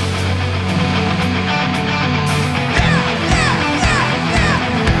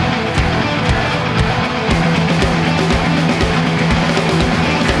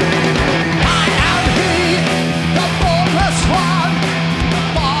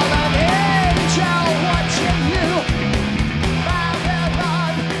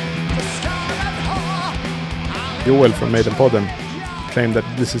 Joel from Maiden Podden claimed that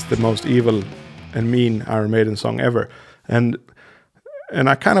this is the most evil and mean Iron Maiden song ever, and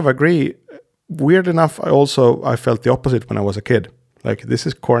I kind of agree. Weird enough, I felt the opposite when I was a kid. Like, this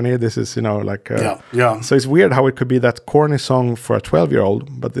is corny. This is yeah. So it's weird how it could be that corny song for a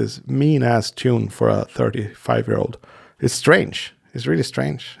 12-year-old, but this mean ass tune for a 35-year-old. It's strange. It's really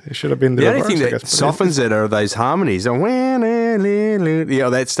strange. It should have been the only reverse, thing that softens it are those harmonies.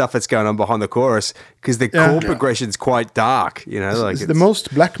 That stuff that's going on behind the chorus, because the chord progression's quite dark. It's the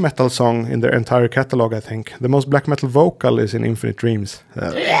most black metal song in their entire catalog, I think. The most black metal vocal is in Infinite Dreams.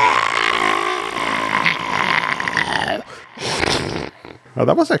 Oh,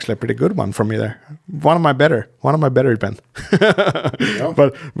 that was actually a pretty good one for me there. One of my better, Ben.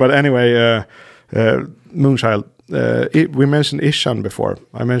 But anyway, Moonchild. We mentioned Ishan before.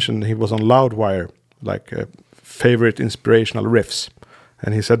 I mentioned he was on Loudwire, like favorite inspirational riffs,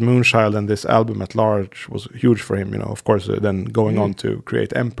 and he said Moonchild and this album at large was huge for him. Of course, then going on to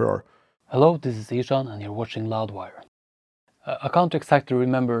create Emperor. Hello, this is Ishan, and you're watching Loudwire. I can't exactly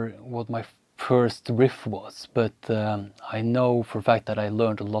remember what my first riff was, but I know for a fact that I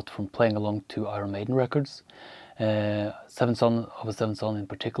learned a lot from playing along to Iron Maiden records, Seventh Son of a Seventh Son in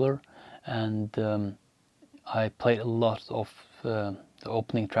particular, and I played a lot of the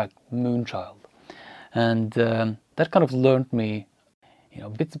opening track Moonchild, and that kind of learned me,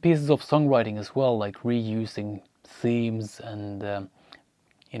 bits and pieces of songwriting as well, like reusing themes and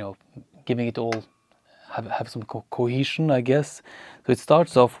giving it all have some cohesion, I guess. So it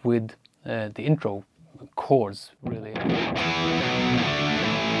starts off with the intro chords, really.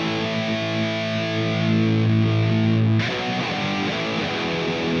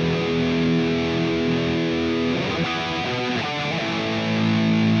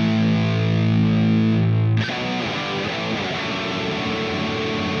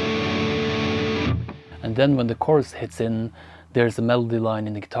 then when the chorus hits in, there's a melody line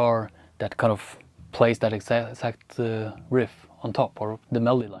in the guitar that kind of plays that exact riff on top, or the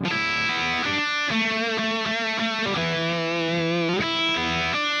melody line.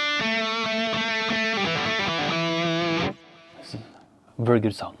 It's a very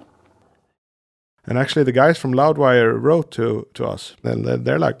good sound. And actually, the guys from Loudwire wrote to us. And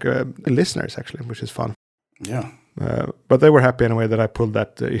they're like listeners, actually, which is fun. Yeah. But they were happy anyway that I pulled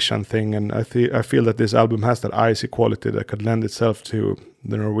that Ishan thing. And I feel that this album has that icy quality that could lend itself to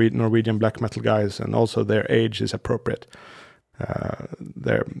the Norwegian black metal guys. And also their age is appropriate.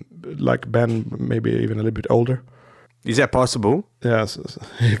 They're like Ben, maybe even a little bit older. Is that possible? Yes,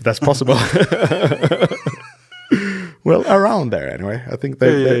 if that's possible. Well, around there anyway. I think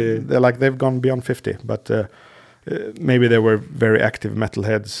they're like they've gone beyond 50, but maybe they were very active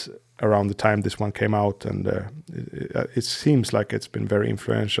metalheads around the time this one came out, and it seems like it's been very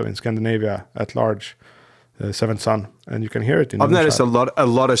influential in Scandinavia at large. Seventh Son, and you can hear it in. I've noticed a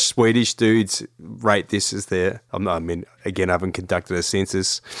lot of Swedish dudes rate this as their. I mean, again, I haven't conducted a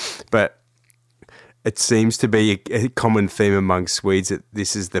census, but it seems to be a common theme among Swedes that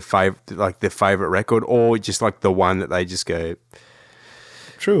this is the favorite record, or just like the one that they just go.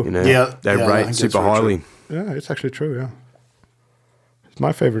 True. You know, they rate super highly. True. Yeah, it's actually true. Yeah, it's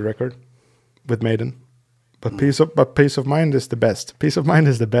my favorite record with Maiden, but Peace of Mind is the best. Peace of Mind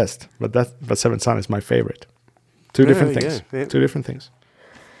is the best, but Seventh Son is my favorite. Two different things. Yeah. Two different things.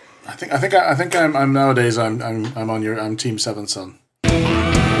 I think I'm nowadays I'm Team Seventh Son.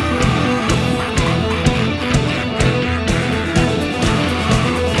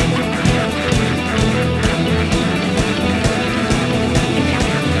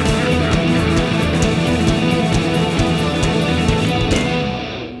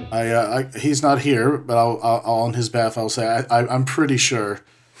 He's not here, but I'll on his behalf, I'll say I'm pretty sure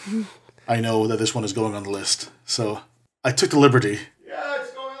I know that this one is going on the list. So I took the liberty. Yeah,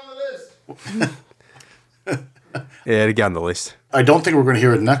 it's going on the list. Yeah, to get on the list. I don't think we're going to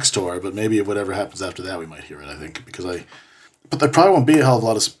hear it next tour, but maybe whatever happens after that, we might hear it. I think but there probably won't be a hell of a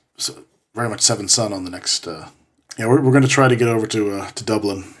lot of very much Seventh Son on the next. We're going to try to get over to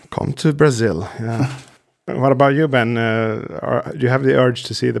Dublin. Come to Brazil. Yeah. What about you, Ben? Do you have the urge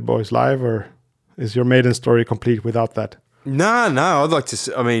to see the boys live, or is your Maiden story complete without that? No. I'd like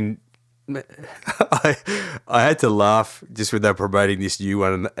to. I mean, I had to laugh just when they were promoting this new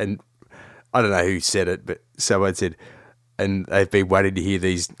one, and I don't know who said it, but someone said, and they've been waiting to hear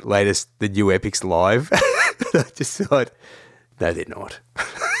the new epics live. I just thought, no, they're not.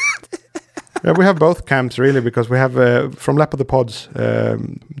 Yeah, we have both camps really, because we have from Lap of the Pods,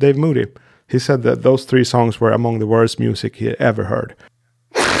 Dave Moody. He said that those 3 songs were among the worst music he ever heard.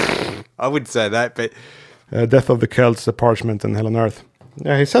 I wouldn't say that, but... Death of the Celts, The Parchment, and Hell on Earth.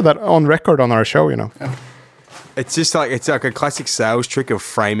 Yeah, he said that on record on our show, you know. Yeah. It's just like, it's like a classic sales trick of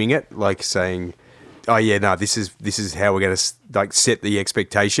framing it, like saying, oh yeah, no, this is how we're going to like set the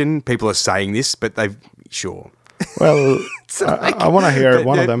expectation. People are saying this, but sure. Well, I want to hear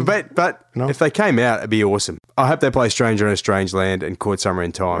one of them. But you know? If they came out, it'd be awesome. I hope they play Stranger in a Strange Land and Caught Summer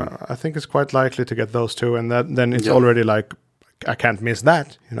in Time. I think it's quite likely to get those two, and then it's already like, I can't miss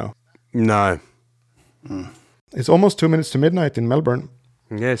that, you know. No. It's almost 2 minutes to midnight in Melbourne.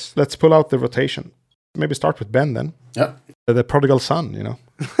 Yes. Let's pull out the rotation. Maybe start with Ben then. Yeah. The prodigal son, you know.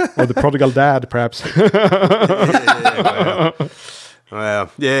 Or the prodigal dad, perhaps.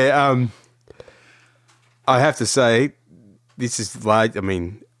 Well, yeah. I have to say, this is like, I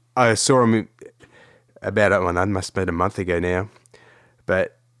mean, I saw him about it must have been a month ago now.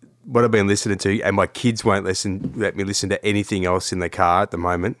 But what I've been listening to, and my kids won't let me listen to anything else in the car at the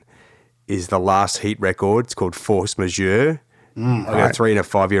moment, is the last Heat record. It's called Force Majeure. I've got a 3 and a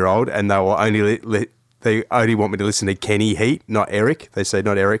 5-year-old, and they will only want me to listen to Kenny Heat, not Eric. They say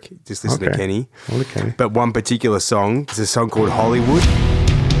not Eric, just listen to Kenny. Only Kenny. But one particular song, it's a song called Hollywood.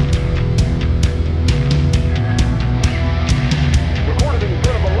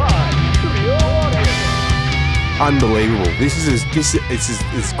 Unbelievable. This is as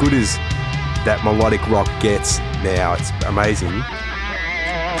good as that melodic rock gets now. It's amazing.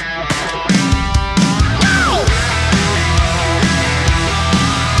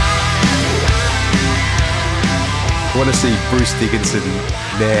 I want to see Bruce Dickinson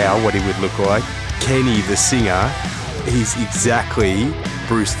now, what he would look like. Kenny, the singer, he's exactly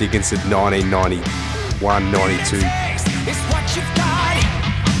Bruce Dickinson, 1991, 92.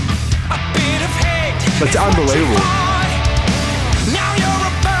 It's unbelievable. Now you're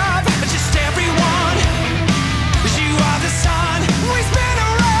above just everyone. You are the sun, we spin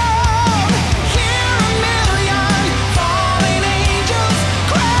around. Hear a million falling angels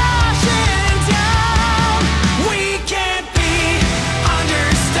crashing down.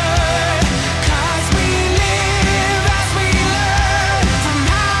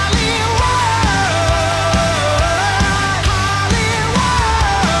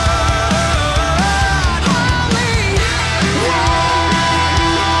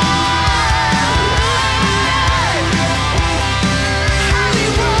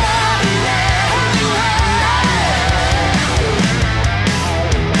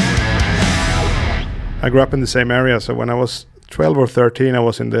 grew up in the same area. So when I was 12 or 13, I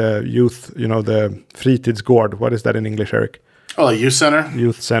was in the youth, the Fritidsgård. What is that in English, Eric? Oh, a youth center?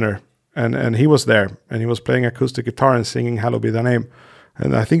 Youth center. And he was there, and he was playing acoustic guitar and singing Hallowed Be Thy Name.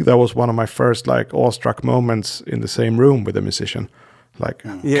 And I think that was one of my first like awestruck moments in the same room with a musician. Like,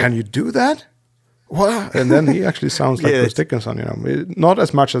 can you do that? What? And then he actually sounds like Bruce Dickinson, Not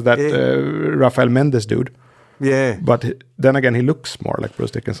as much as that Rafael Mendes dude. Yeah, but then again, he looks more like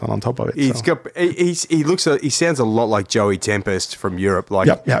Bruce Dickinson on top of it. He sounds a lot like Joey Tempest from Europe. Like,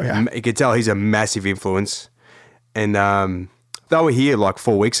 you can tell he's a massive influence. And they were here like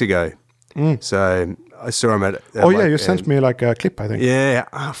 4 weeks ago, so I saw him at. You sent me like a clip, I think. Yeah.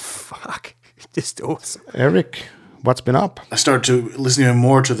 Oh fuck, just awesome. Eric, what's been up? I started to listen even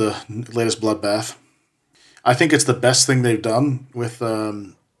more to the latest Bloodbath. I think it's the best thing they've done with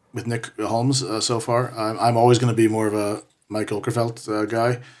Nick Holmes so far. I'm always going to be more of a Mike Okerfeldt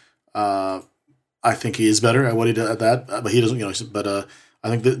guy. I think he is better at what he did at that, but he doesn't. But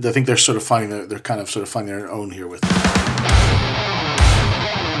I think they're sort of finding their own here with.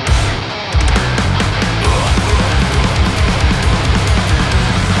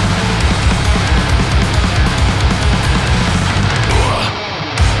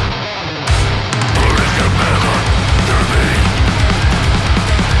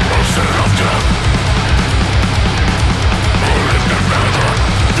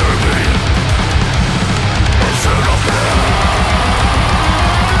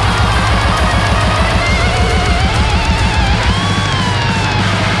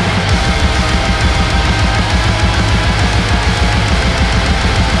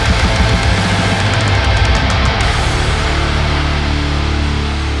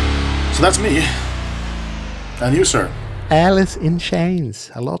 So that's me. And you, sir? Alice in Chains.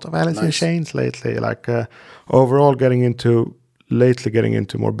 A lot of Alice in Chains lately. Like overall getting into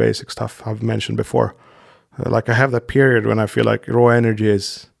more basic stuff I've mentioned before. Like I have that period when I feel like raw energy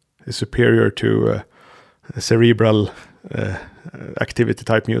is superior to cerebral activity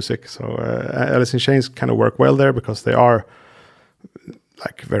type music. So Alice in Chains kind of work well there because they are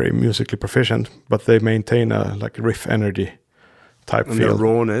like very musically proficient, but they maintain a like riff energy type and feel. The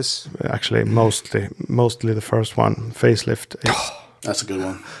rawness. Actually, mostly the first one, Facelift. That's a good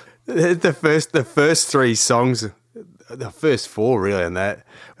one. The first three songs, the first four really, on that.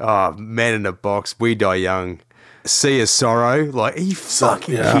 Man in a Box, We Die Young, Sea of Sorrow. Like, are you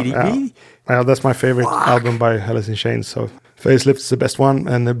fucking kidding me? Well, that's my favorite album by Alice in Chains. So Facelift is the best one,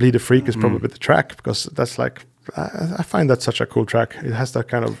 and Bleed the Freak is probably the track because that's like I find that such a cool track. It has that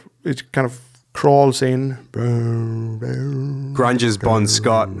kind of crawls in. Grunge's Bon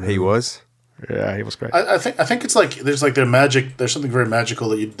Scott, he was. Yeah, he was great. I think it's like there's something very magical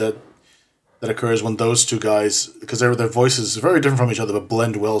that occurs when those two guys, because their voices are very different from each other but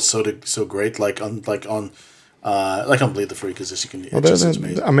blend well so great. Like on Bleed the Freak, as you can. Well,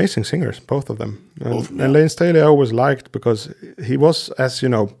 they're amazing singers, both of them. And Lane Staley I always liked because he was as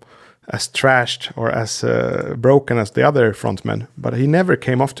trashed or as broken as the other frontmen, but he never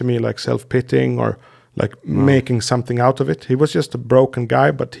came off to me like self-pitying or like making something out of it. He was just a broken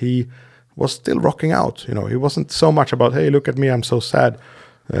guy, but he was still rocking out. He wasn't so much about, hey, look at me, I'm so sad.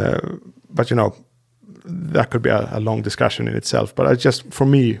 But that could be a long discussion in itself. But for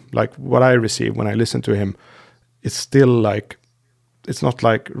me, like what I receive when I listen to him, it's still like, it's not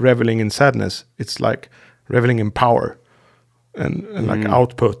like reveling in sadness. It's like reveling in power and like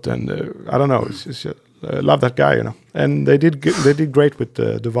output. And I don't know. It's just, I love that guy, And they did great with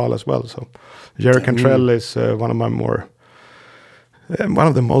Duval as well. So Jerry Cantrell is one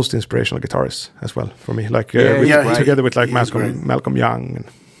of the most inspirational guitarists as well for me. Like together with like Malcolm Young. And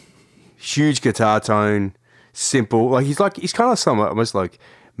huge guitar tone, simple. Like he's kind of somewhat almost like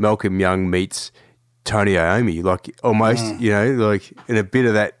Malcolm Young meets Tony Iommi, like almost, like in a bit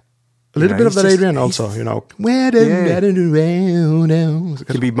of that. A little bit of that Adrian also, It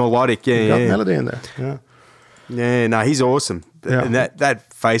can be melodic, got melody in there. Yeah. Yeah, no, he's awesome. Yeah. And that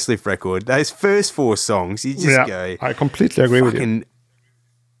Facelift record, those first four songs, you just go. I completely agree with you.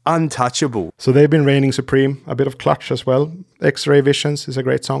 Untouchable. So they've been reigning supreme. A bit of Clutch as well. X-Ray Visions is a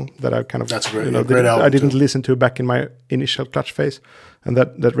great song that I kind of. That's great. Great album. I didn't listen to back in my initial Clutch phase, and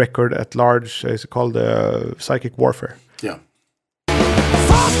that record at large is called Psychic Warfare. Yeah.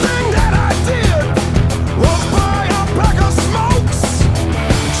 First thing that I did was buy a pack of smokes,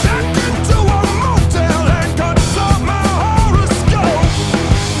 checked into a motel and consult my horoscope.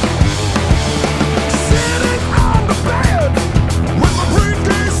 Sitting on the bed with a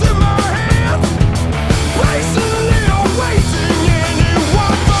briefcase in my hand, patiently awaiting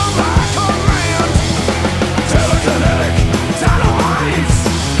anyone from my command. Telekinetic dynamite,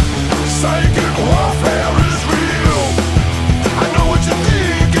 psychic warfare.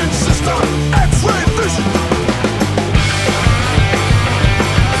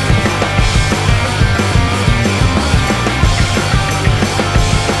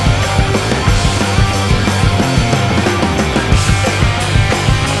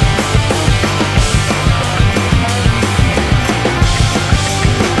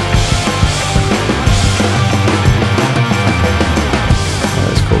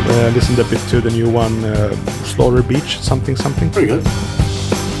 listened a bit to the new one, Slaughter Beach, something. Pretty good.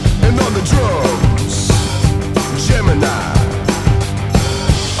 And on the drums, Gemini.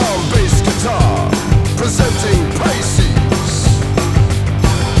 On bass guitar, presenting Pisces.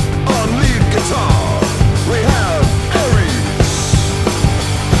 On lead guitar, we have Aries.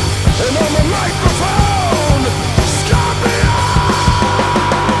 And on the microphone, Scorpio.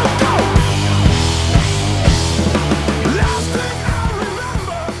 Go! Last thing I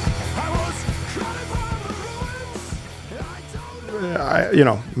remember, I was crying for the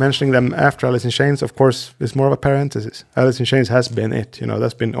ruins. Mentioning them after Alice in Chains, of course, is more of a parenthesis. Alice in Chains has been it.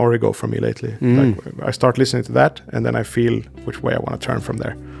 That's been Origo for me lately. Like, I start listening to that, and then I feel which way I want to turn from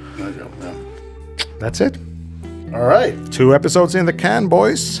there. That's it. All right. 2 episodes in the can,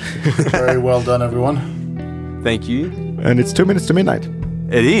 boys. Very well done, everyone. Thank you. And it's 2 minutes to midnight.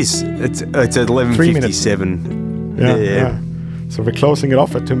 It is. It's at 11:57. Yeah. So we're closing it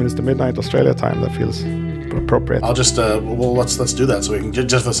off at 2 minutes to midnight Australia time. That feels appropriate. I'll just let's do that so we can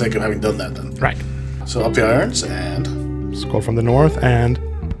just for the sake of having done that then. Right. So up the irons and Skull from the north and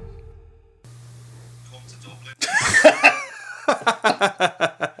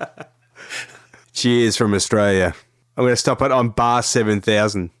cheers from Australia. I'm going to stop it on bar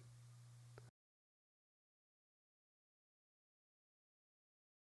 7,000.